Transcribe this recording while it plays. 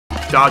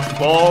dodge the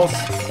balls.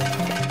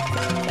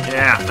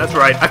 Yeah, that's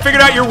right. I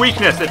figured out your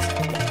weakness. It's...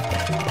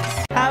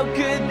 How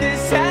could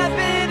this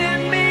happen to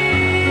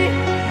me?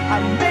 I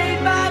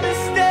made my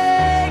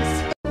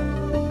mistakes.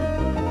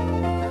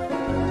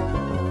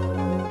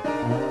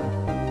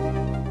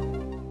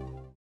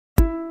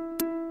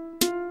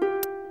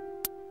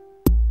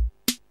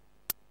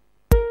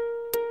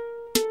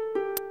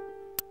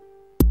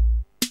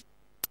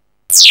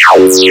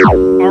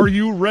 Are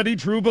you ready,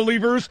 true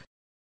believers?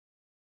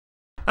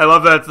 I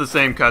love that it's the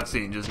same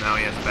cutscene, just now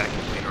he has a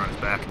vacuum cleaner on his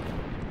back.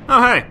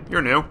 Oh, hey,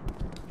 you're new.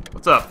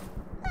 What's up?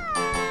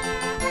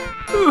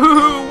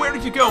 Ooh, where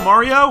did you go,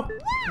 Mario?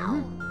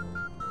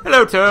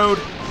 Hello, Toad.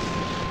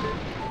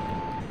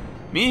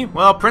 Me?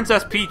 Well,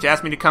 Princess Peach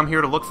asked me to come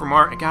here to look for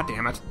Mario. God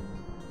damn it.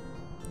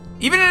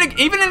 Even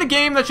in a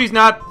game that she's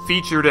not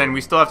featured in,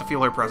 we still have to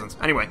feel her presence.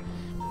 Anyway.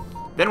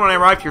 Then when I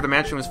arrived here, the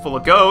mansion was full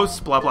of ghosts,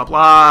 blah, blah,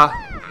 blah.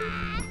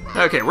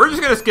 Okay, we're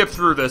just gonna skip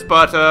through this,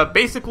 but,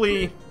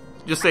 basically,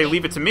 just say,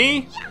 leave it to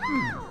me.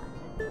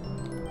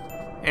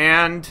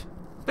 And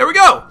there we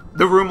go!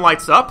 The room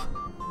lights up.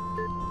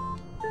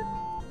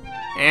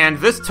 And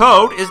this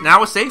Toad is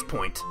now a save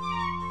point.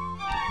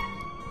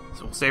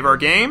 So we'll save our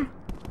game.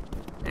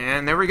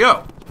 And there we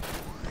go.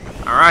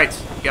 Alright,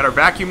 we got our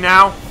vacuum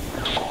now.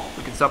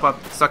 We can suck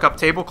up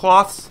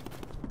tablecloths.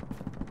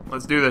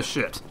 Let's do this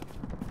shit.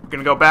 We're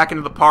gonna go back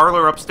into the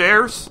parlor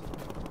upstairs.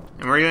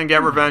 And we're gonna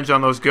get revenge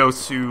on those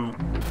ghosts who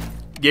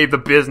gave the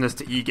business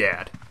to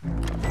EGAD.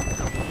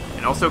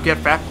 And also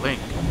get back Link.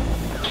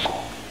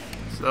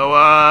 So,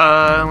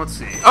 let's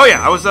see. Oh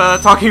yeah, I was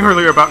talking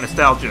earlier about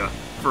nostalgia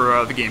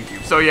for the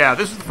GameCube. So yeah,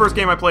 this is the first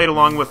game I played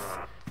along with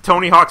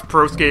Tony Hawk's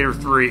Pro Skater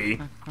 3,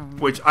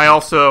 which I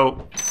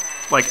also,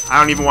 like, I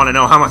don't even want to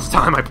know how much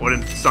time I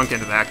sunk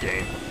into that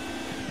game.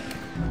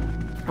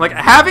 Like,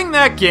 having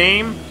that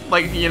game,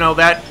 like,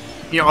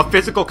 a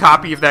physical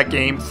copy of that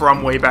game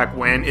from way back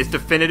when is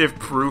definitive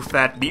proof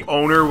that the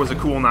owner was a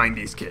cool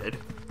 90s kid.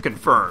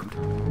 Confirmed.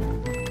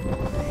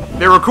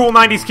 They were a cool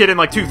 90s kid in,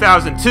 like,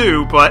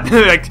 2002, but,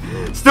 like,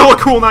 still a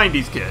cool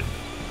 90s kid.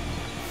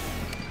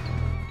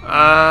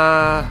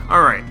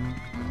 Alright.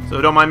 So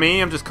don't mind me,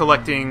 I'm just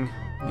collecting,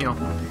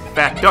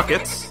 fat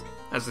ducats,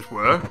 as it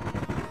were.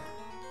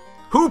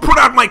 Who put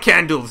out my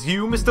candles?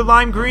 You, Mr.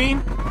 Lime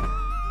Green?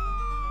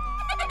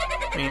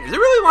 I mean, is it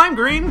really lime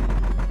green?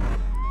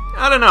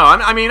 I don't know.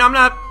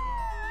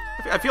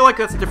 I feel like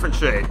that's a different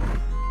shade.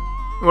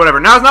 Whatever.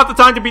 Now's not the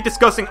time to be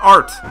discussing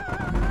art.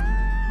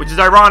 Which is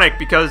ironic,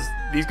 because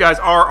these guys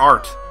are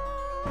art.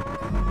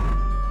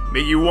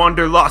 May you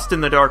wander lost in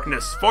the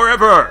darkness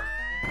forever!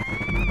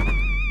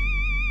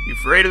 You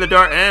afraid of the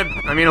dark? A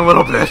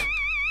little bit.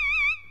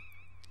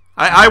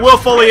 I will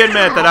fully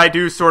admit that I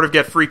do sort of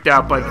get freaked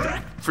out by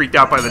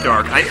the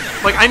dark.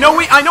 I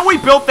know we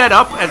built that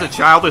up as a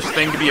childish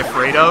thing to be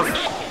afraid of.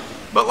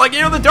 But,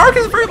 the dark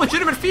is a very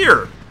legitimate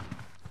fear.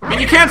 I mean,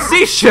 you can't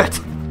see shit.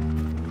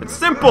 It's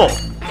simple.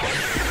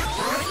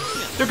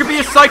 There could be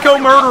a psycho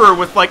murderer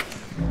with,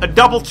 a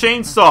double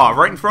chainsaw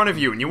right in front of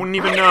you, and you wouldn't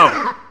even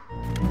know.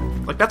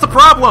 That's a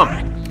problem.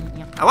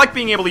 I like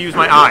being able to use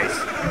my eyes.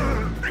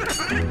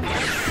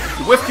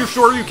 Whiff your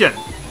Shoryuken.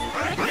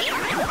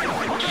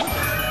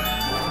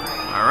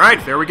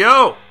 Alright, there we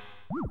go.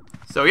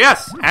 So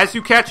yes, as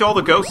you catch all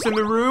the ghosts in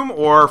the room,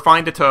 or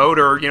find a Toad,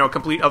 or,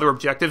 complete other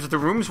objectives, the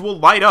rooms will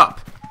light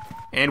up.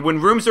 And when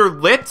rooms are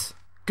lit,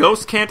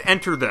 ghosts can't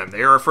enter them.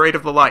 They are afraid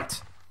of the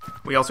light.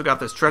 We also got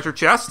this treasure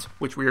chest,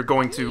 which we are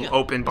going to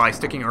open by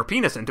sticking our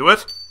penis into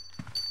it.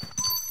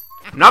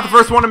 I'm not the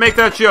first one to make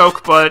that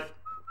joke, but,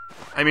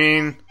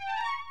 oh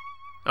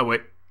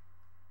wait.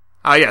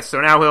 Yes,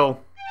 so now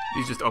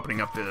he's just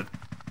opening up the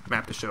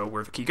map to show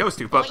where the key goes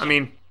to, but, I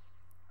mean,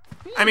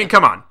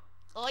 come on.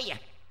 Oh yeah.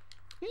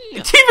 He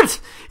even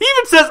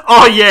says,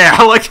 "Oh yeah,"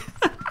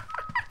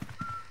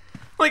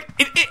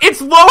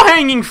 it's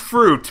low-hanging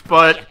fruit,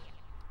 but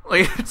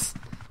it's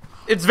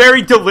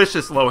very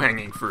delicious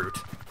low-hanging fruit.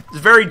 It's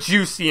very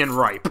juicy and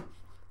ripe,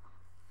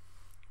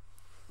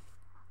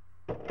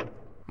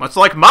 much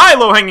like my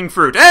low-hanging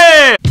fruit.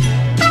 Hey!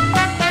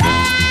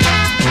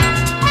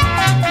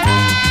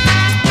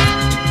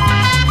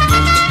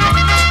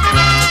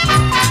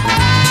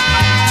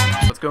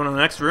 Let's go into the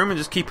next room and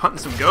just keep hunting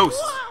some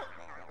ghosts.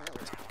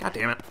 God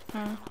damn it.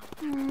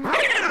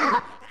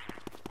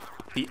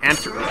 The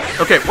anteroom.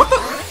 Okay, what the?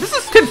 This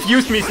has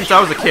confused me since I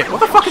was a kid.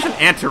 What the fuck is an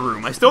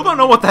anteroom? I still don't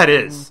know what that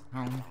is.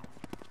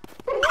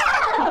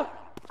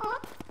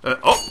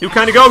 Oh, new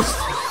kind of ghost.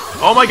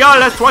 Oh my god,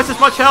 it has twice as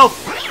much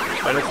health.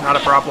 But it's not a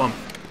problem.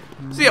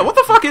 So yeah, what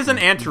the fuck is an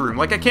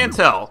anteroom? I can't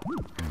tell.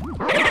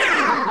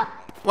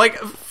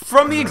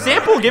 From the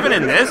example given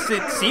in this,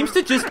 it seems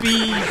to just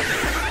be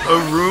a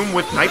room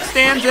with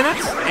nightstands in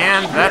it,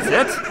 and that's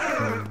it.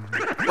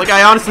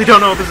 I honestly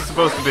don't know what this is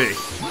supposed to be.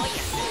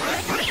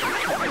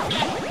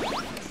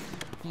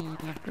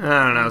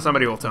 I don't know,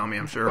 somebody will tell me,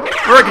 I'm sure. Or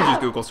I can just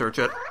Google search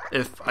it,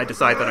 if I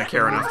decide that I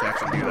care enough to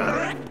actually do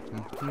that.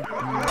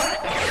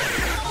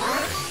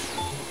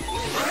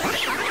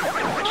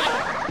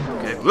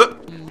 Okay,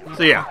 whoop.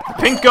 So yeah,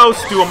 pink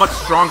ghosts do a much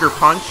stronger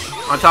punch,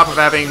 on top of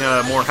having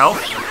more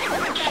health.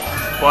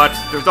 But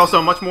there's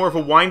also much more of a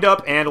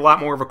wind-up and a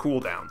lot more of a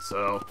cooldown,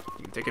 so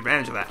you can take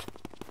advantage of that.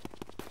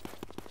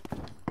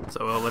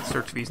 So let's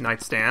search these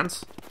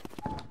nightstands.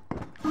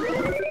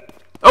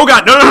 Oh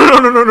god,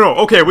 no.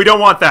 Okay, we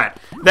don't want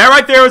that. That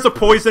right there is a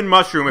poison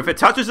mushroom. If it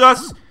touches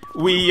us,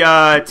 we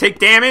take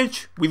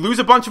damage, we lose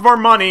a bunch of our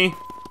money,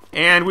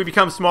 and we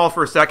become small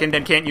for a second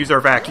and can't use our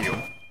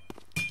vacuum.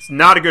 It's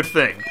not a good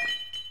thing.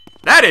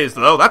 That is,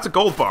 though, that's a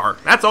gold bar.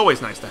 That's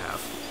always nice to have.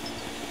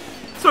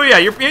 So yeah,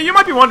 you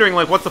might be wondering,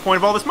 like, what's the point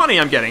of all this money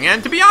I'm getting?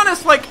 And to be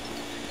honest, like,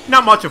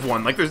 not much of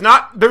one. Like, there's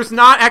not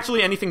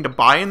actually anything to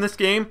buy in this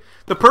game.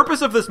 The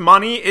purpose of this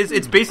money is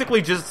it's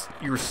basically just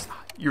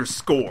your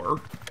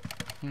score.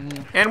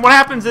 And what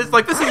happens is,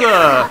 like, this is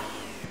a...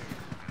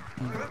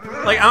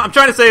 Like, I'm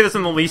trying to say this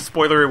in the least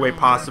spoilery way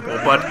possible,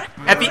 but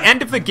at the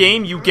end of the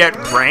game, you get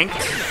ranked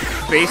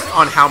based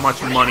on how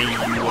much money you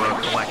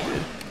collected.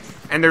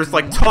 And there's,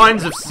 like,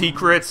 tons of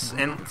secrets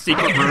and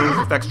secret rooms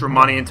with extra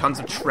money and tons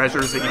of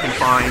treasures that you can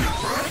find.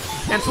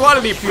 And it's a lot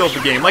of the appeal of the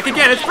game. Like,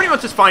 again, it's pretty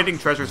much just finding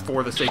treasures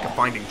for the sake of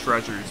finding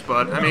treasures,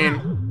 but, I mean...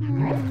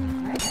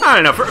 I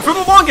don't know, for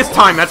the longest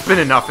time, that's been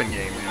enough in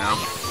games, you know?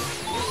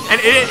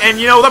 And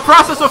you know, the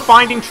process of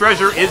finding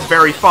treasure is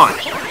very fun.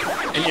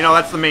 And, you know,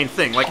 that's the main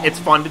thing. Like, it's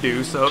fun to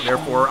do, so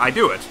therefore I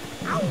do it.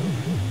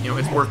 You know,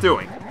 it's worth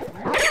doing.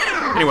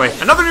 Anyway,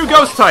 another new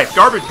ghost type,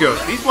 garbage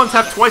ghost. These ones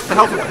have twice the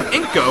health of the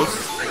ink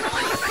ghosts,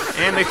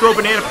 and they throw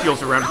banana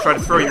peels around to try to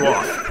throw you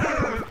off.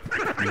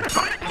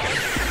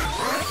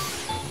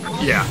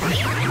 Yeah.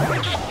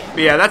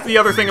 But yeah, that's the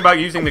other thing about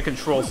using the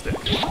control stick.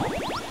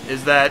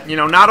 Is that, you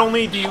know, not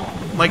only do you...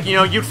 Like, you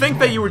know, you'd think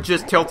that you would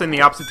just tilt in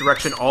the opposite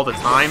direction all the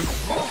time,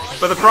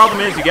 but the problem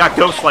is you got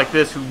ghosts like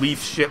this who leave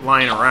shit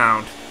lying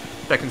around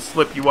that can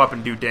slip you up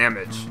and do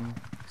damage.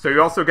 So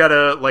you also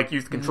gotta, like,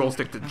 use the control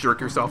stick to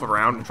jerk yourself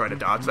around and try to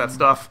dodge that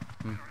stuff.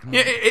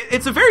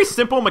 It's a very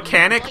simple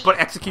mechanic, but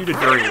executed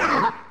very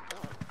well.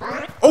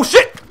 Oh,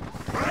 shit!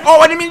 Oh,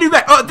 I didn't mean to do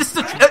that! This is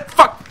a...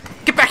 fuck!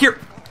 Get back here!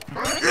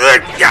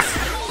 Yes!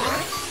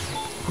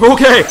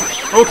 Okay,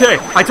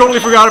 I totally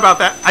forgot about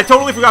that. I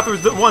totally forgot there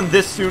was one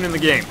this soon in the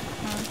game.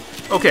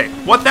 Okay,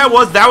 what that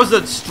was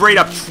a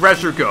straight-up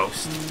treasure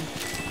ghost.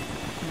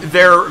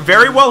 They're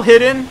very well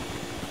hidden,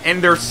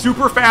 and they're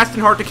super fast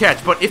and hard to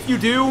catch, but if you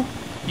do,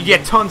 you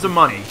get tons of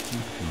money.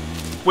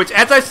 Which,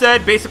 as I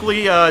said,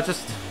 basically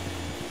just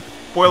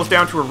boils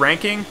down to a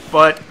ranking,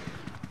 but,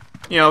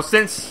 you know,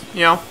 since,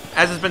 you know,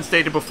 as has been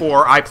stated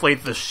before, I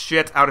played the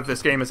shit out of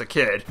this game as a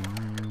kid.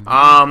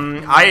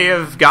 I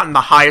have gotten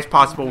the highest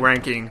possible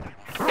ranking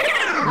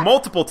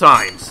multiple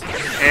times,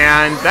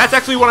 and that's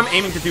actually what I'm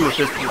aiming to do with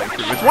this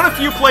playthrough. It's one of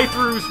few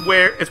playthroughs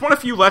where, it's one of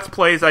few Let's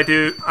Plays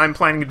I'm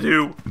planning to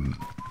do,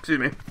 excuse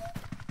me.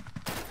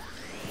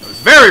 That was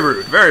very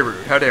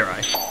rude, how dare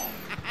I.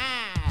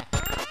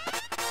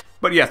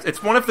 But yes,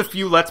 it's one of the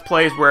few Let's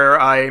Plays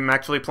where I'm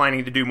actually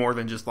planning to do more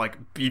than just,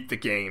 like, beat the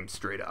game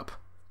straight up.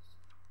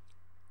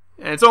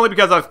 And it's only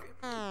because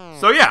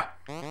so yeah.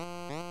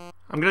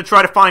 I'm gonna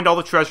try to find all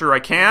the treasure I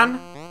can,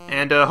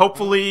 and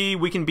hopefully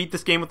we can beat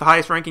this game with the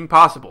highest ranking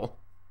possible.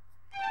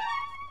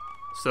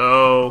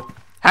 So,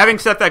 having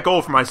set that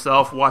goal for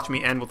myself, watch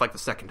me end with, like, the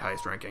second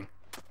highest ranking.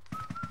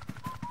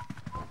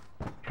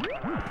 Give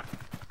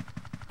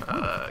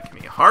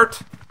me a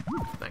heart.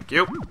 Thank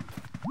you.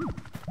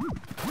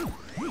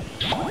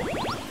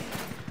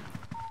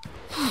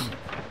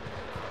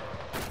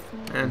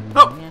 And,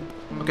 oh!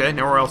 Okay,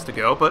 nowhere else to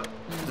go, but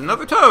there's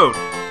another toad!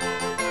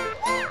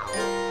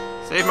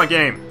 Save my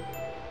game.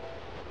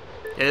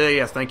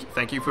 Yes,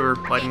 thank you for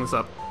lighting this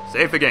up.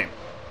 Save the game.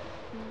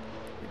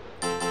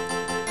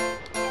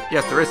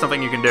 Yes, there is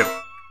something you can do.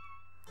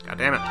 God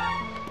damn it.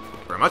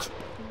 Thank you very much.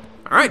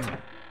 Alright.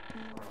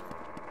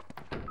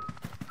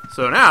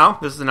 So now,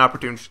 this is an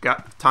opportune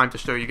time to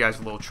show you guys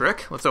a little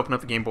trick. Let's open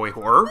up the Game Boy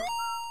Horror.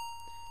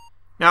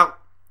 Now,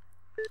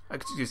 I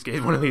could just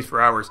get one of these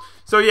for hours.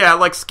 So yeah,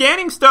 like,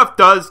 scanning stuff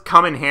does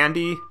come in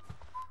handy.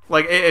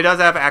 Like, it does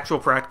have actual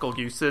practical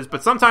uses,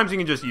 but sometimes you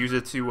can just use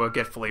it to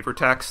get flavor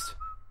text.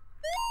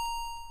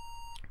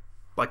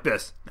 Like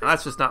this. Now,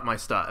 that's just not my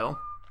style.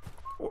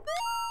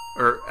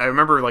 Or I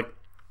remember, like,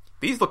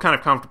 these look kind of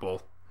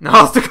comfortable. No,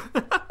 I'll stick...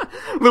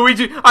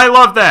 Luigi, I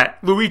love that.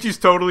 Luigi's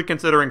totally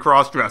considering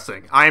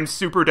cross-dressing. I am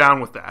super down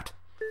with that.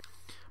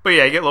 But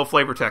yeah, you get a little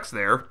flavor text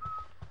there.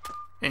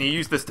 And you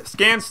use this to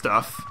scan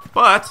stuff,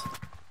 but...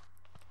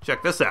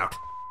 check this out.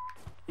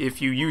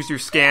 If you use your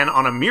scan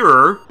on a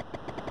mirror...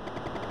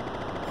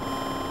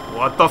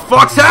 what the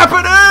fuck's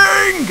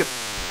happening?!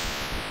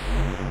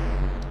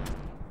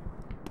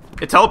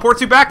 It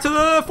teleports you back to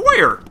the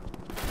foyer.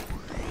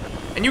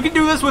 And you can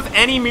do this with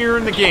any mirror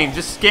in the game.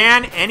 Just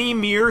scan any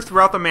mirror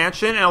throughout the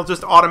mansion and it'll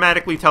just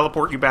automatically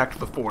teleport you back to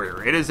the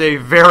foyer. It is a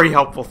very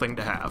helpful thing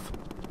to have.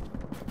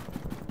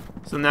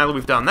 So now that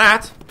we've done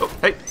that... oh,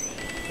 hey!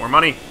 More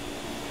money.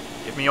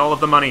 Give me all of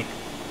the money.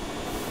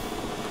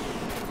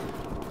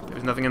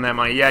 There's nothing in that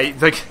money. Yeah,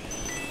 like...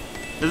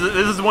 This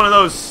is one of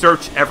those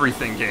search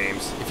everything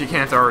games, if you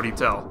can't already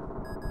tell.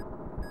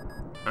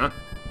 Huh?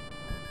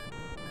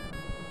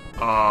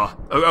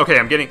 Okay,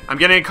 I'm getting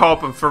a call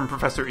from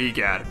Professor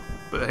Egad.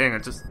 But hang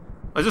on,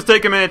 let's just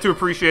take a minute to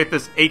appreciate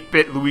this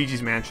 8-bit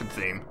Luigi's Mansion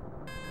theme.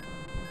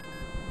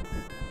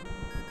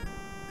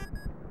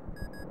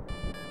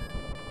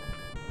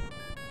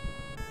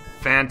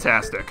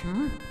 Fantastic.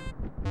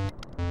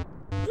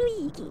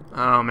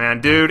 Oh man,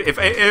 dude, if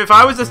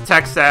I was as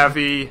tech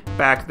savvy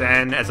back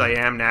then as I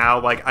am now,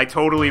 like, I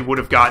totally would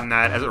have gotten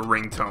that as a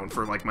ringtone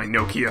for, like, my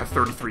Nokia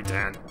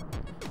 3310.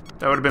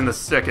 That would have been the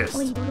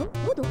sickest.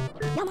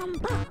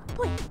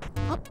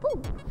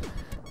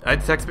 I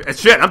detect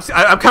shit.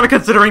 I'm kind of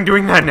considering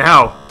doing that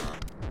now.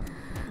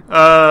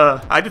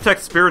 I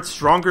detect spirits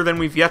stronger than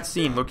we've yet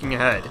seen. Looking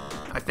ahead,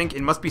 I think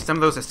it must be some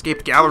of those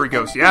escaped gallery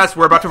ghosts. Yes,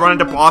 we're about to run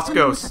into boss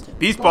ghosts.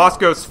 These boss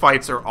ghost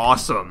fights are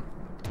awesome.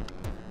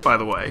 By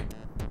the way,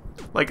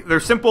 like, they're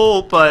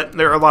simple, but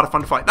they're a lot of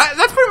fun to fight.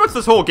 That's pretty much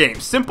this whole game.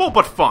 Simple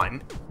but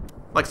fun.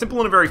 Like,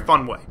 simple in a very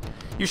fun way.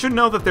 You should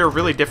know that they're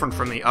really different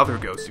from the other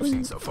ghosts you've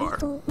seen so far.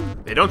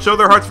 They don't show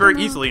their hearts very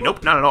easily.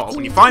 Nope, not at all.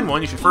 When you find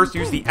one, you should first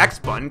use the X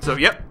button. So,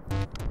 yep.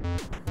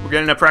 We're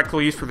getting a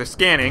practical use for the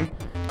scanning.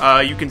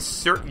 You can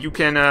scan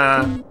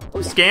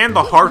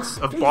the hearts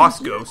of boss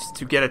ghosts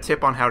to get a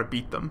tip on how to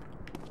beat them.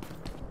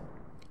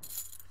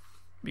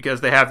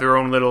 Because they have their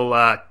own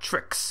little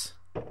tricks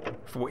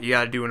for what you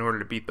gotta do in order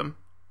to beat them.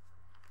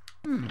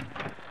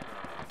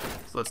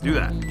 So let's do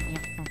that.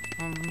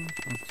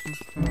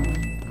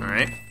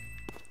 Alright.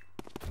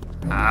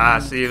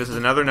 See, this is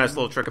another nice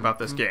little trick about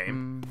this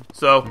game.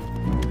 So,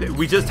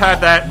 we just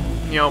had that,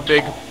 you know,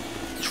 big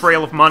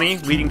trail of money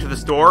leading to the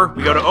store.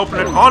 We go to open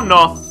it. Oh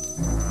no!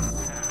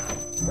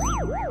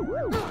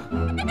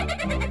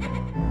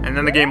 And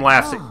then the game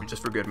laughs at you,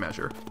 just for good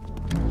measure.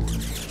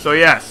 So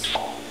yes,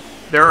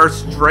 there are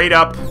straight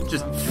up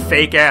just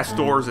fake-ass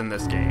doors in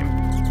this game.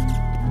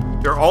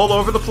 They're all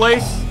over the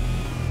place,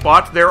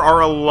 but there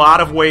are a lot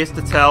of ways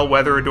to tell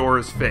whether a door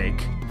is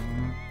fake.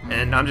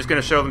 And I'm just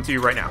going to show them to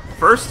you right now.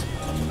 First,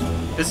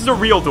 this is a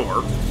real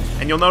door,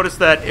 and you'll notice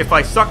that if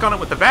I suck on it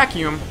with the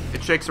vacuum,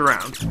 it shakes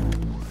around.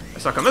 I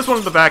suck on this one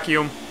with the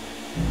vacuum,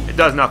 it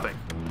does nothing.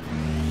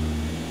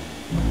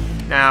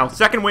 Now,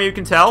 second way you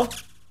can tell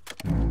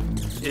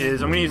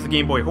is, I'm going to use the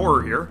Game Boy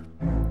Horror here.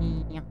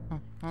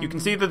 You can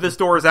see that this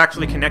door is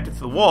actually connected to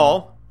the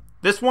wall.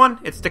 This one,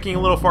 it's sticking a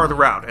little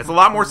farther out. It's a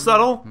lot more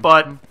subtle,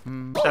 but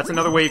that's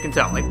another way you can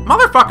tell. Like,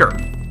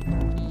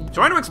 motherfucker!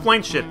 Trying to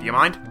explain shit, do you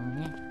mind?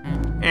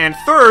 And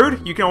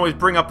third, you can always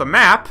bring up the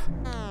map,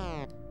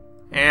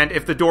 and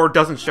if the door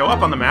doesn't show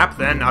up on the map,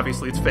 then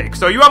obviously it's fake.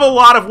 So you have a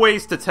lot of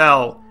ways to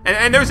tell,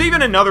 and there's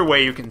even another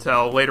way you can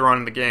tell later on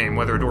in the game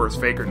whether a door is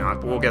fake or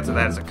not, but we'll get to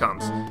that as it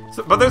comes.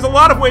 So, but there's a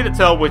lot of way to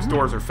tell which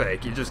doors are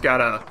fake. You just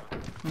gotta,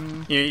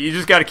 you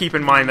just gotta keep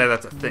in mind that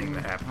that's a thing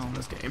that happens in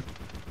this game.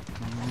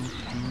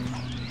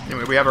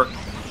 Anyway, we have our,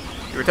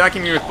 you're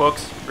attacking me with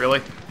books,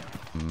 really?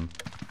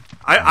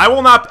 I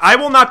will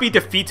not be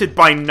defeated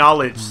by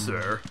knowledge,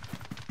 sir.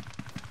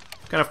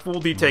 What kind of fool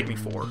do you take me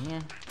for?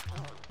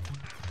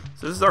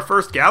 So this is our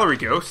first gallery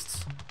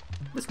ghosts.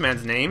 This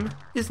man's name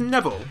is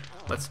Neville.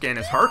 Let's scan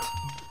his heart.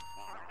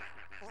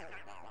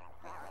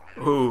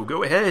 Oh,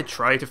 go ahead,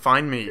 try to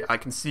find me. I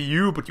can see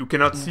you, but you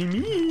cannot see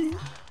me.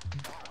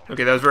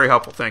 Okay, that was very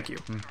helpful, thank you.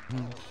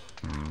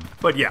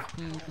 But yeah,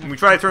 when we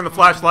try to turn the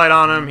flashlight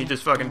on him, he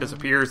just fucking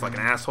disappears like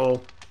an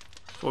asshole.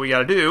 So what we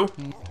gotta do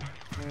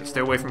is stay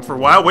away from him for a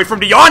while, wait for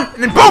him to yawn,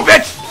 and then boom,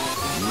 bitch!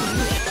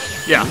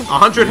 Yeah,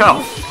 100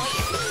 health.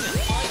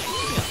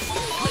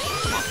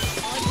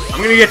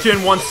 I'm gonna get you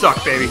in one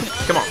suck, baby.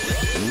 Come on.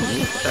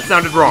 That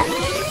sounded wrong.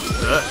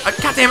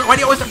 God damn it, why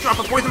do you always have to drop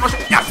a poison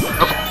mushroom? Yes!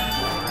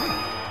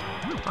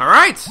 Okay.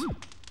 Alright.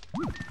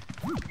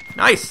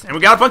 Nice. And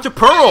we got a bunch of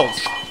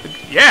pearls.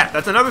 Yeah,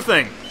 that's another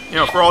thing. You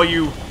know, for all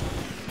you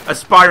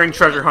aspiring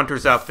treasure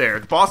hunters out there.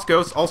 The boss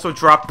ghosts also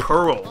drop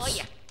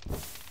pearls.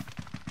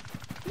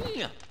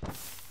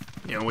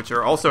 You know, which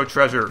are also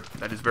treasure.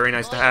 That is very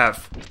nice to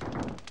have.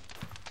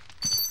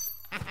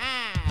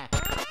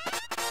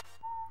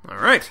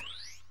 Alright.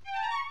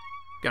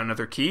 Got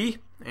another key,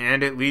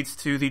 and it leads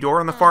to the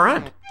door on the far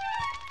end.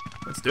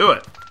 Let's do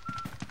it.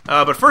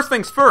 But first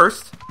things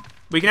first,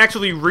 we can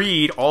actually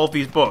read all of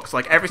these books.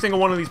 Like, every single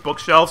one of these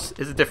bookshelves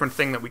is a different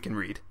thing that we can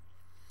read.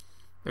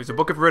 There's a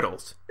book of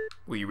riddles.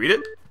 Will you read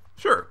it?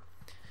 Sure.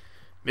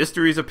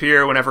 Mysteries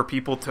appear whenever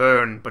people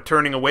turn, but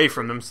turning away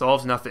from them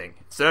solves nothing.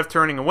 Instead of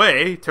turning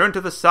away, turn to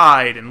the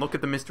side and look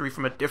at the mystery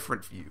from a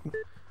different view.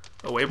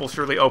 A way will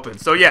surely open.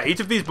 So yeah, each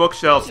of these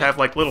bookshelves have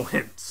like little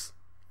hints.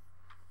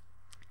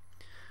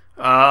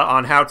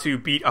 On how to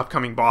beat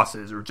upcoming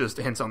bosses, or just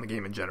hints on the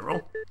game in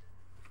general.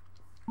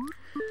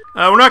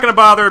 We're not going to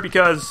bother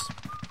because,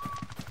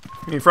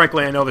 I mean,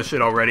 frankly, I know this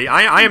shit already.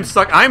 I am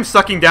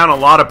sucking down a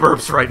lot of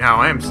burps right now.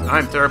 I'm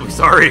terribly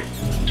sorry.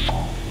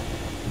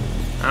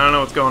 I don't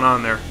know what's going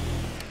on there.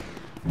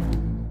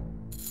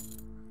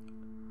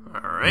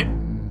 Alright.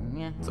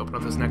 Let's open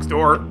up this next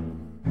door.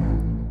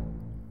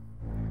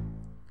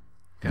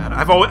 God,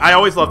 I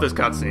always love this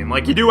cutscene.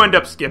 Like, you do end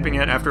up skipping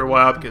it after a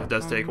while because it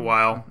does take a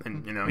while,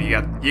 and you know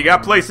you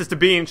got places to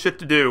be and shit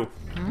to do.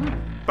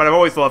 But I've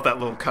always loved that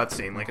little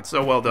cutscene. Like, it's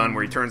so well done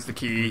where he turns the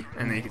key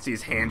and then you can see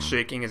his hand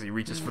shaking as he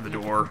reaches for the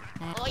door.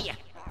 Oh yeah.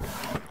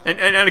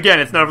 And again,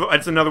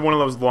 it's another one of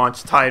those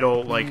launch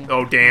title like,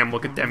 oh damn,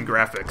 look at them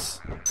graphics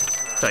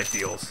type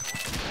deals.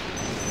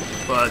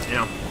 But you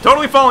know,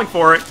 totally falling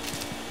for it.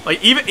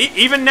 Like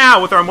even now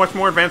with our much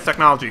more advanced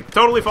technology,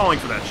 totally falling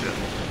for that shit.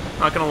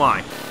 Not gonna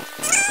lie.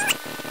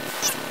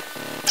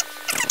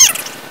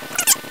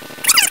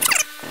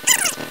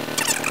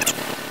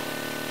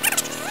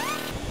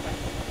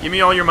 Give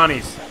me all your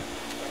monies.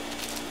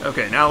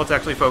 Okay, now let's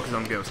actually focus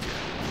on the ghost here.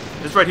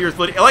 This right here is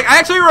Lydia. Like, I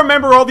actually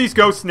remember all these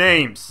ghost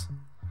names.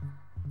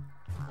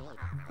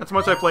 That's how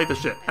much I played this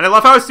shit. And I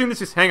love how as soon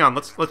as you... Hang on,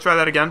 let's try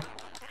that again.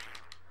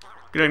 I'm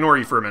gonna ignore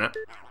you for a minute.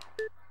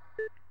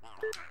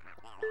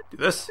 Do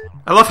this.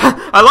 I love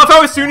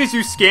how as soon as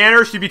you scan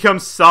her, she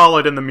becomes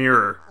solid in the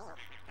mirror.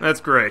 That's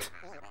great.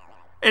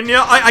 And, you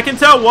know, I can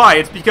tell why.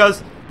 It's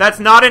because that's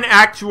not an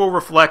actual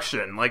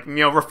reflection. Like, you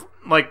know,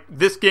 like,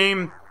 this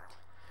game...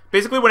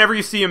 Basically, whenever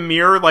you see a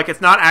mirror, like,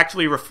 it's not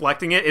actually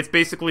reflecting it. It's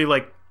basically,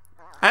 like...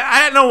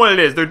 I don't know what it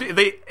is.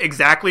 They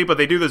exactly, but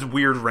they do this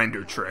weird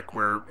render trick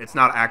where it's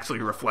not actually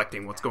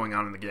reflecting what's going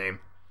on in the game.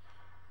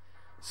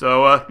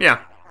 So,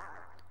 yeah.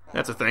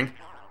 That's a thing.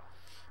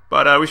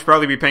 But, we should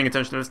probably be paying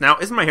attention to this. Now,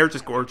 isn't my hair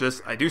just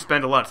gorgeous? I do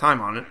spend a lot of time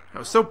on it. I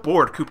was so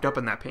bored cooped up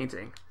in that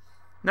painting.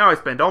 Now I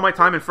spend all my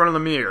time in front of the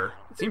mirror.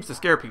 It seems to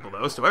scare people,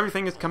 though, so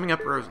everything is coming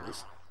up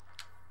roses.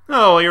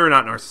 Oh, you're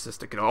not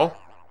narcissistic at all.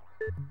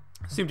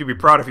 Seem to be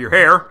proud of your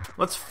hair.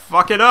 Let's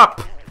fuck it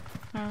up.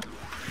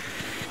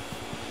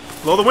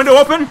 Blow the window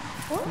open.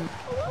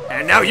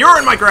 And now you're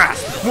in my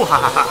grasp.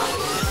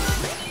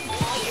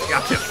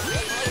 Gotcha.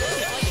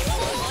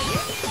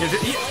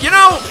 You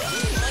know,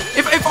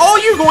 if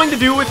all you're going to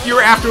do with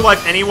your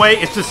afterlife anyway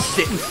is to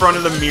sit in front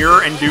of the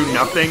mirror and do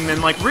nothing,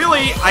 then, like,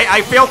 really,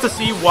 I fail to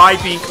see why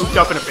being cooped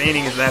up in a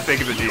painting is that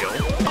big of a deal.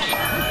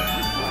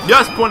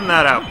 Just putting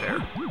that out there.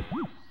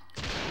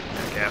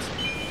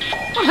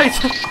 Hey,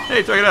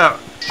 check it out.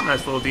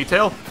 Nice little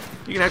detail.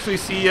 You can actually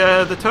see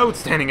the toad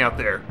standing out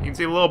there. You can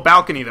see the little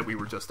balcony that we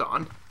were just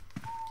on.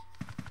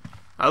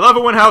 I love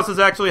it when houses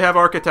actually have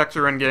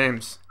architecture in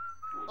games.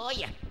 Oh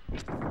yeah.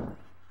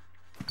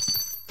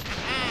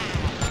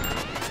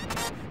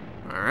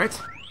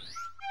 Alright.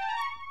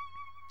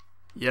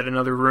 Yet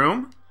another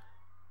room.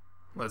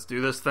 Let's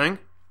do this thing.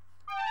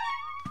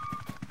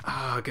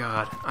 Oh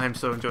god, I'm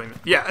so enjoying it.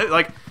 Yeah,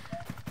 like...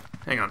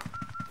 Hang on.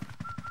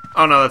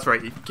 Oh no, that's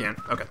right, you can't.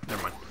 Okay,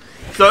 never mind.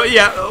 So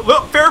yeah,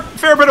 well,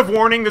 fair bit of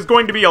warning. There's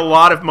going to be a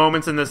lot of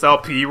moments in this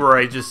LP where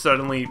I just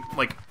suddenly,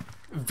 like,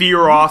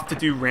 veer off to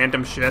do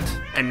random shit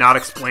and not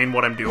explain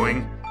what I'm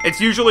doing.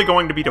 It's usually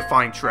going to be to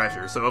find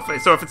treasure. So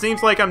if it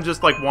seems like I'm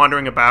just, like,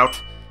 wandering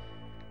about,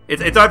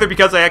 it's either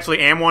because I actually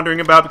am wandering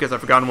about because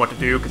I've forgotten what to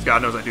do, because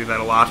God knows I do that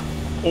a lot,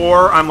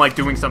 or I'm, like,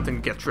 doing something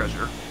to get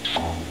treasure.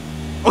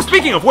 Oh,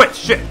 speaking of which,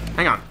 shit,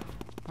 hang on.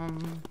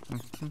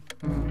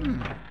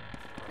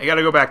 I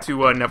gotta go back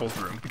to Neville's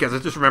room, because I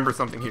just remembered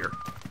something here.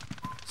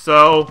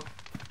 So,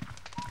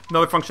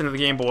 another function of the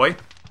Game Boy.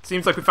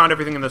 Seems like we found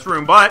everything in this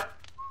room, but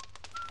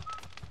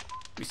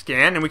we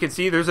scan and we can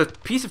see there's a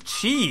piece of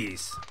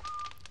cheese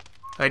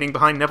hiding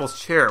behind Neville's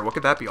chair. What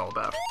could that be all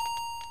about?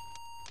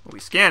 Well, we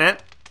scan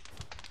it.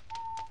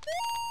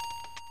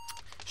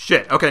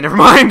 Shit, okay, never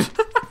mind.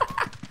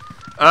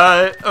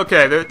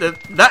 Okay,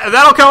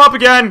 that'll come up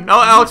again.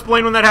 I'll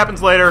explain when that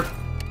happens later.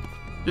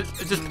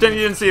 Just pretend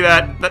you didn't see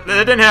that. That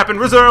didn't happen.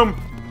 Resume.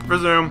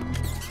 Resume.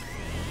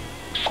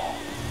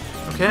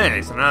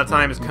 Okay, so now the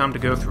time has come to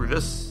go through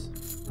this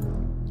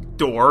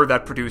door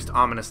that produced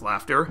ominous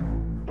laughter.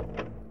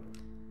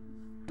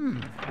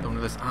 Don't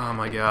know this. Oh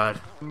my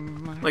god.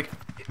 Like,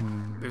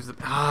 there's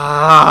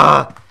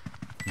a...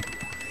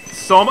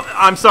 So,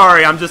 I'm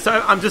sorry, I'm just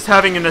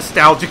having a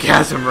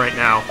nostalgic-asm right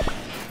now.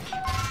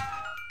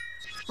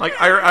 Like,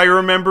 I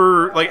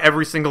remember, like,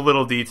 every single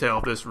little detail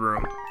of this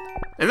room.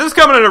 And this is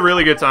coming at a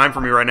really good time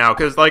for me right now,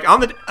 because, like,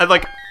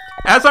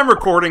 as I'm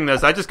recording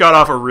this, I just got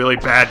off a really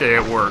bad day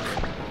at work.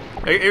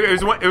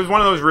 It was one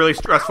of those really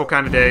stressful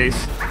kind of days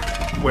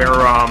where,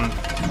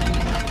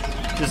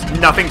 just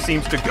nothing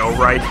seems to go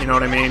right, you know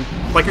what I mean?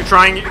 Like you're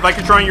trying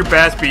your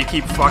best, but you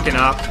keep fucking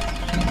up.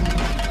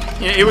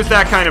 It was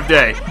that kind of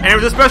day. And it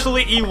was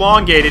especially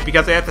elongated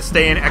because I had to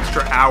stay an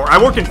extra hour.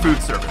 I work in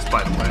food service,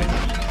 by the way.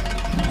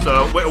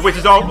 So, which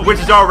is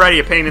already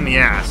a pain in the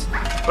ass.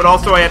 But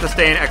also I had to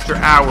stay an extra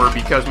hour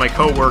because my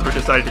coworker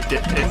decided to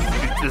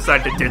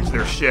ditch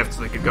their shift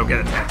so they could go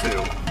get a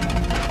tattoo.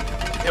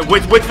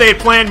 Which they had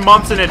planned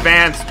months in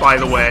advance, by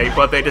the way,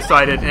 but they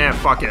decided,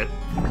 fuck it.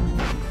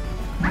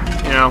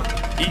 You know,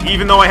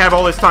 even though I have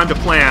all this time to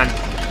plan,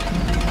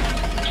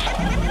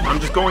 I'm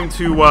just going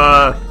to,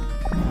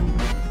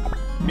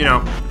 you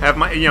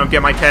know,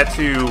 get my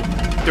tattoo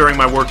during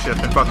my work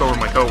shift and fuck over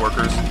my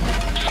coworkers.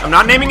 I'm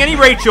not naming any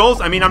Rachels.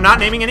 I mean, I'm not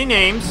naming any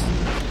names,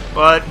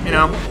 but you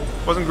know,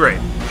 wasn't great.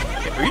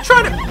 Okay, are you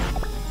trying to?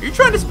 Are you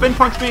trying to spin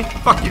punch me?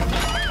 Fuck you.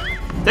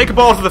 Take a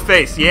ball to the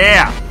face,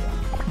 yeah!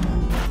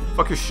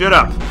 Fuck your shit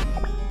up.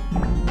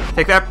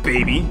 Take that,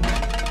 baby.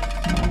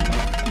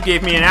 You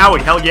gave me an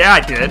owie, hell yeah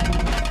I did.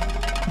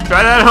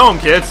 Try that at home,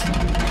 kids.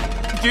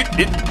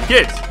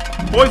 Kids,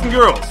 boys and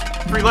girls,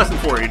 free lesson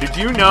for you. Did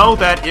you know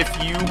that if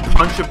you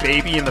punch a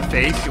baby in the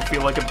face, you'll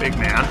feel like a big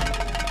man?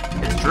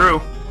 It's true.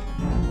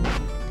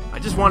 I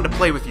just wanted to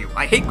play with you.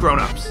 I hate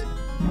grown-ups.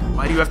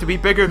 Why do you have to be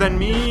bigger than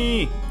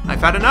me?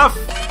 I've had enough.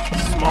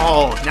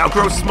 Small, now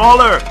grow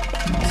smaller.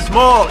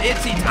 Small,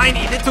 itsy,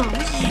 tiny, little me.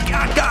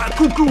 Gaga,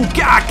 goo goo,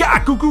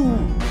 gaga, goo goo.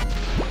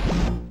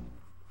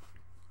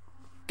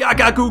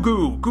 Gaga, goo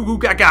goo, goo goo,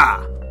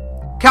 gaga.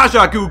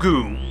 Kaja, goo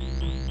goo.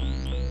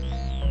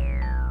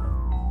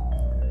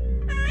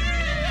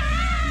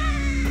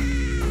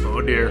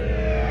 Oh dear.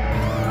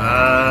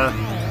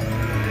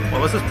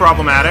 Well, this is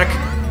problematic.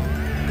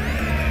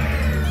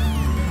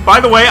 By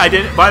the way,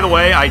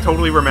 I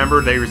totally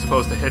remembered they were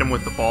supposed to hit him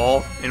with the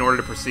ball in order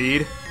to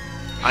proceed.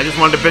 I just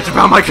wanted to bitch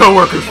about my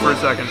coworkers for a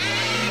second.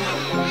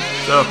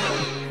 So,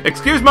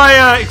 excuse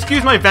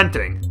my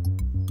venting.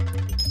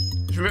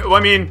 I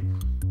mean,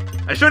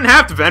 I shouldn't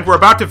have to vent. We're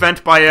about to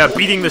vent by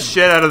beating the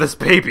shit out of this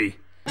baby.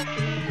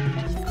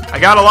 I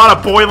got a lot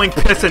of boiling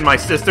piss in my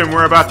system.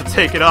 We're about to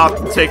take it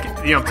off, take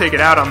it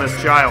out on this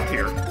child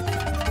here.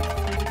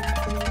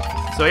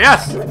 So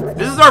yes,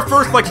 this is our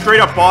first like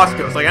straight up boss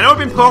ghost. Like I know I've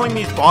been calling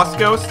these boss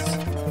ghosts,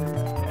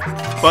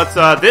 but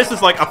this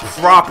is like a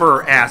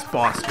proper ass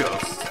boss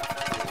ghost.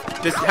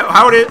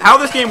 How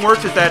this game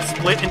works is that it's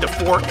split into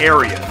 4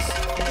 areas,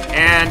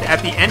 and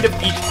at the end of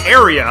each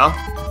area,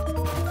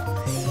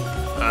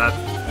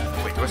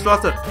 wait, do I still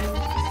have to?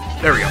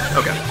 There we go.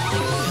 Okay.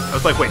 I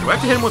was like, wait, do I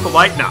have to hit him with the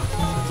light? No.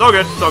 It's all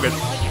good. It's all good.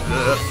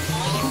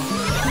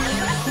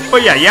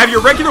 But yeah, you have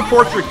your regular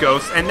portrait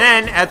ghosts, and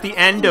then at the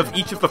end of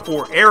each of the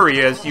 4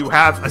 areas, you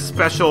have a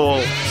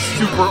special,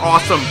 super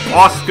awesome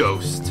boss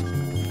ghost.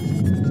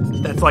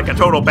 That's like a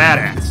total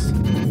badass.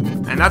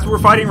 And that's what we're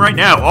fighting right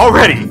now,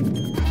 already.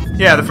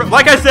 Yeah,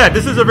 like I said,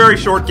 this is a very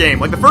short game.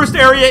 Like, the first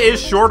area is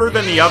shorter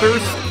than the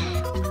others,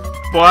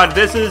 but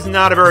this is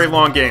not a very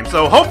long game.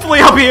 So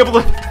hopefully I'll be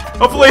able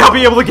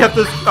to get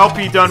this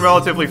LP done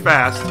relatively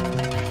fast.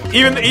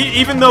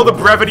 Even though the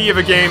brevity of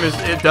a game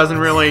it doesn't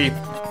really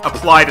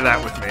apply to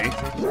that with me,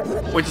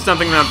 which is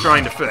something that I'm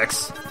trying to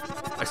fix,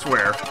 I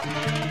swear.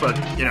 But,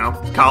 you know,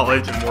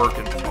 college and work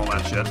and all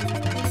that shit.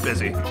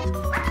 Busy.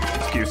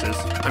 Excuses.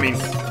 I mean,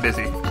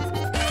 busy.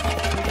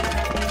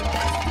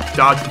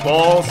 Dodge the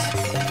balls.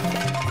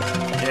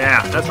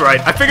 Yeah, that's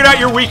right. I figured out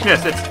your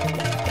weakness. It's...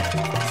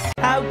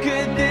 How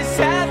could this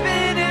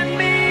happen to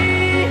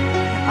me?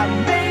 I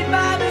made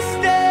my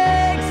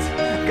mistakes,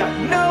 got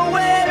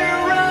nowhere to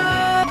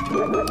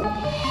run.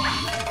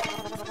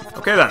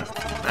 Okay then.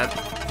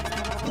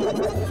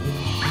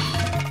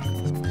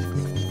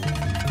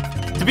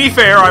 To be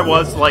fair, I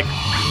was, like,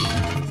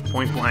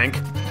 point blank.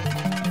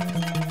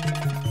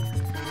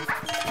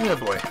 Oh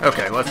boy.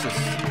 Okay, let's just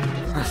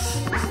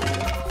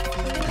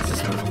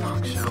move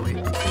along, shall we?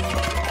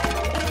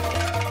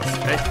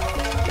 Okay.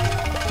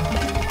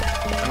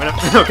 I'm gonna...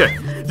 Okay.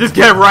 Just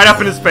get right up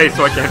in his face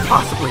so I can't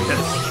possibly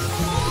miss.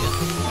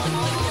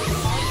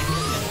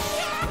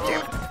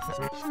 Damn it.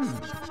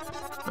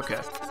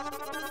 Okay.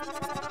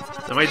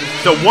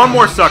 So one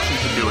more suction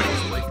should do it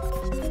easily.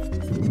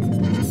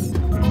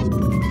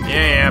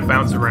 Yeah,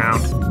 bounce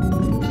around.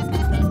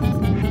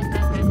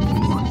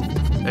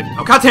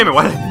 Oh god damn it!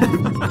 What?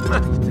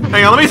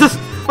 Hang on, let me just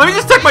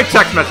check my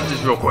text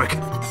messages real quick.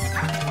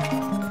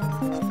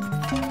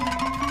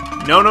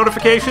 No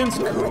notifications?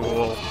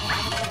 Cool.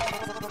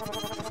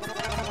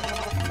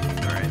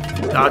 Alright.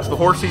 Dodge the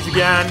horsies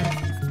again.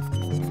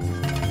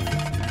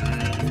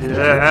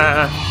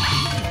 Yeah.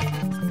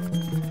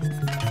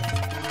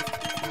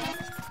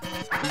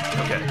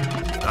 Okay.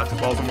 Dodge the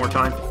balls one more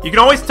time. You can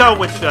always tell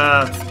which,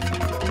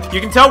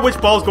 you can tell which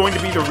ball is going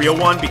to be the real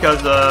one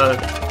because,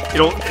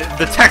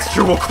 the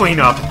texture will clean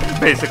up,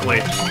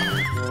 basically.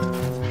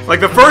 Like,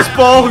 the first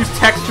ball whose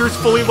texture is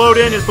fully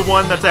loaded in is the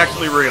one that's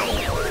actually real.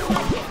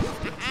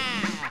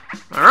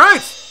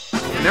 Alright!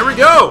 And there we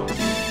go!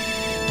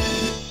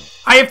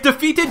 I have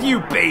defeated you,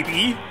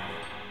 baby!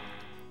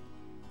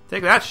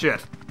 Take that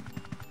shit.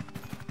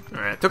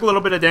 Alright, took a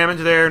little bit of damage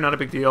there, not a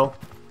big deal.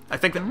 I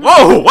think that-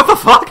 Whoa! What the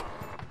fuck?!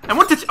 I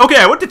went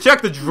to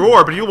check the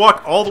drawer, but you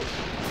walked all the-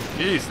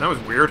 Jeez, that was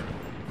weird.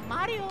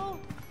 Mario.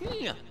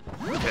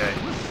 Okay,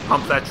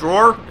 pump that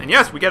drawer, and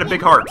yes, we get a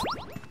big heart.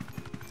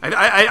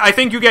 I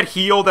think you get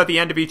healed at the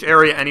end of each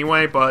area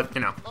anyway, but,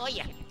 you know, Oh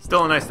yeah.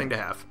 still a nice thing to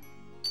have.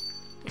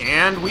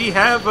 And we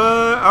have,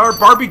 our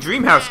Barbie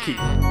Dreamhouse key.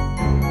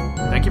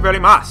 Thank you very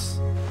much.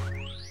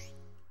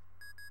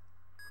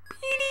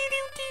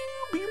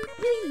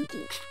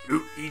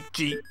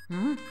 Luigi.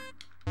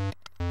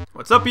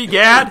 What's up,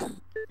 Egad?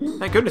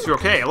 Thank goodness you're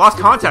okay. I lost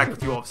contact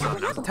with you all of a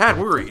sudden. I was a tad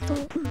worried.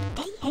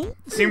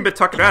 Seemed a bit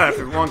tuckered out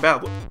after the long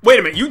battle. Wait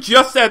a minute, you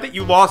just said that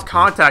you lost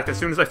contact as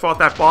soon as I fought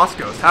that boss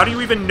ghost. How do you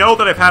even know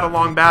that I've had a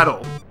long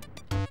battle?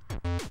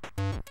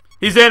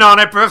 He's in on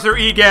it. Professor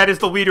Egad is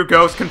the leader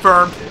ghost,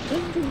 confirmed.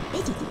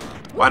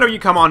 Why don't you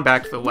come on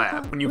back to the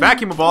lab? When you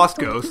vacuum a boss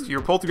ghost,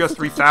 your Poltergust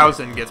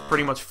 3000 gets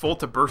pretty much full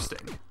to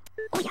bursting.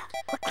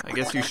 I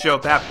guess you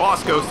showed that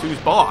boss ghost who's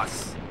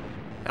boss.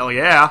 Hell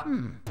yeah.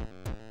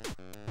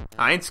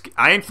 I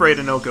ain't afraid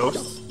of no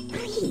ghosts.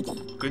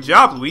 Good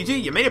job, Luigi.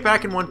 You made it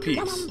back in one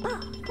piece.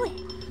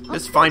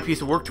 This fine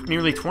piece of work took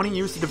nearly 20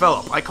 years to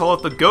develop. I call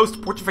it the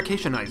Ghost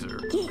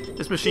Portrificationizer.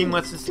 This machine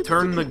lets us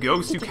turn the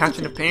ghosts you catch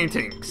into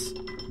paintings.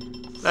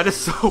 That is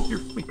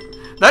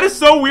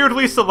so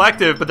weirdly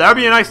selective, but that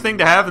would be a nice thing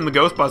to have in the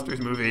Ghostbusters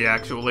movie,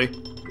 actually.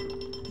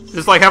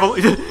 Just like have a...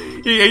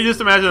 you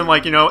just imagine,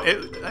 like, you know,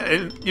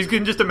 you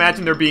can just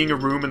imagine there being a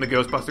room in the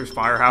Ghostbusters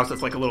firehouse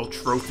that's like a little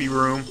trophy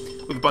room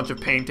with a bunch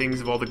of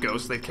paintings of all the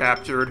ghosts they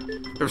captured.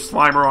 There's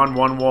Slimer on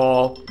one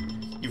wall.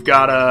 You've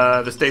got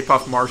the Stay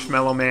Puft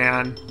Marshmallow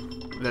Man.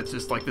 That's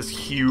just like this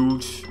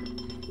huge,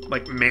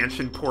 like,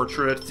 mansion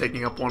portrait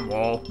taking up one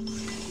wall.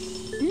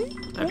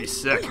 That'd be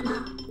sick.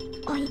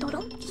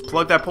 Just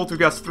plug that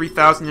Poltergust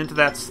 3000 into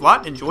that slot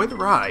and enjoy the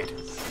ride.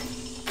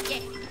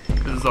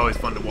 This is always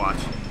fun to watch.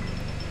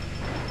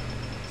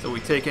 So we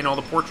take in all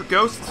the portrait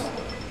ghosts.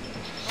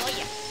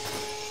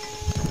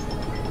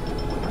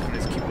 And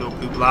these cute little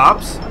blue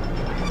blobs.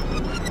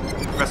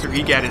 Professor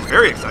Egad is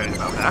very excited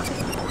about that.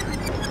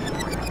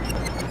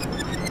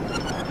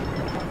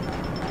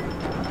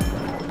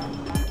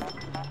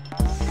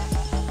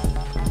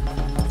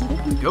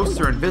 Ghosts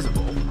are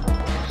invisible,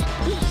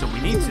 so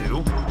we need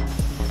to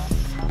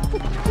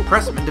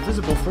press them into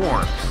visible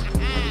forms.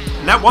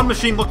 And that one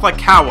machine looked like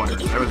cow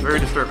udders. That was very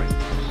disturbing.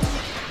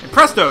 And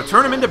presto,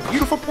 turn them into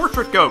beautiful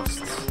portrait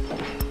ghosts.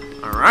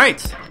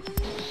 Alright.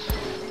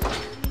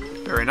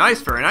 Very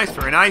nice, very nice,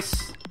 very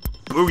nice.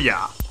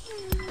 Booyah.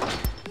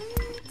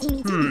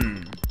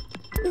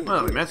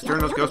 Well, we managed to turn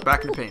those ghosts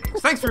back into paintings.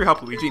 Thanks for your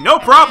help, Luigi. No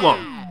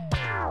problem!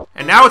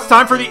 And now it's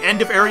time for the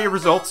end of area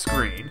results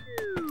screen.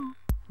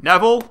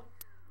 Neville,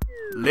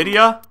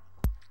 Lydia,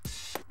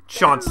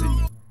 Chauncey.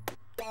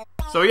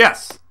 So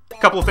yes, a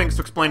couple of things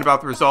to explain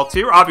about the results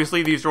here.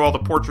 Obviously, these are all the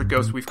portrait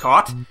ghosts we've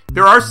caught.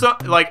 There are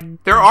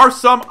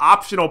some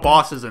optional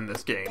bosses in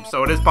this game,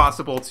 so it is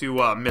possible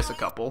to miss a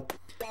couple.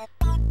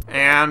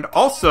 And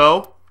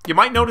also, you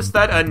might notice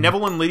that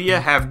Neville and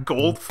Lydia have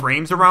gold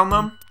frames around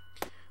them,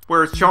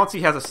 whereas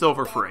Chauncey has a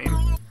silver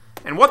frame.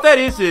 And what that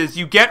is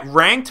you get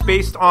ranked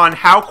based on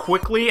how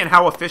quickly and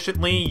how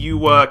efficiently you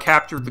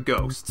captured the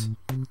ghosts.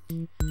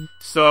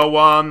 So,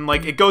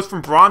 like, it goes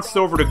from bronze,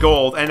 silver to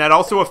gold, and that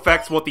also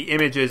affects what the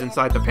image is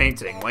inside the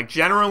painting. Like,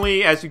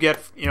 generally, as you get,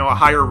 you know, a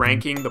higher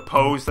ranking, the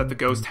pose that the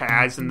ghost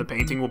has in the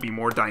painting will be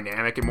more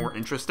dynamic and more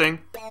interesting.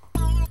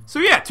 So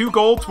yeah, 2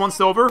 golds, 1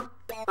 silver.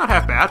 Not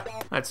half bad,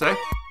 I'd say.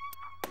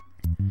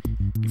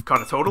 You've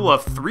caught a total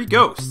of 3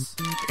 ghosts.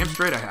 Damn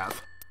straight I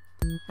have.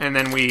 And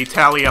then we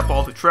tally up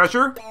all the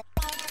treasure.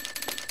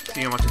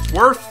 See how much it's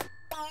worth.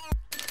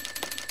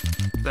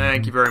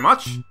 Thank you very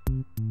much.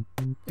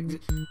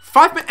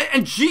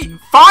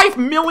 5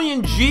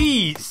 million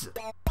G's!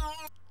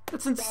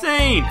 That's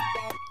insane!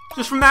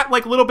 Just from that,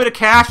 like, little bit of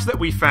cash that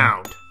we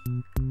found.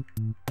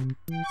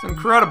 It's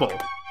incredible.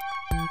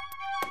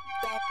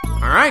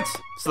 Alright,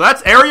 so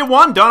that's Area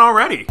 1 done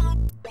already.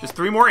 Just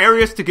 3 more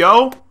areas to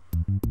go,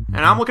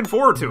 and I'm looking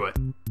forward to it.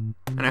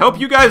 And I hope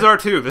you guys are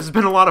too. This has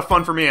been a lot of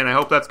fun for me, and I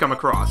hope that's come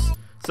across.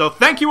 So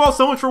thank you all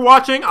so much for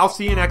watching. I'll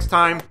see you next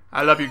time.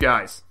 I love you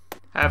guys.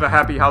 Have a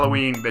happy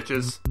Halloween,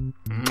 bitches.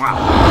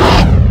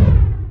 Mwah.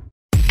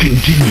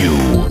 Continue.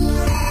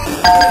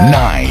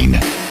 9,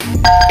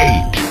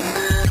 8,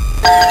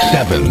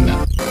 7,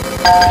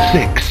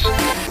 6,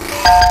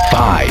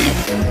 5,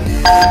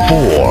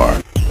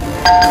 4,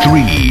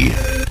 3,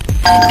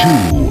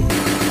 2,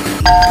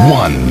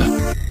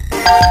 1.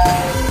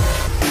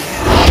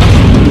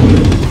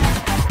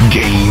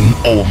 Game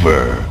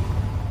over.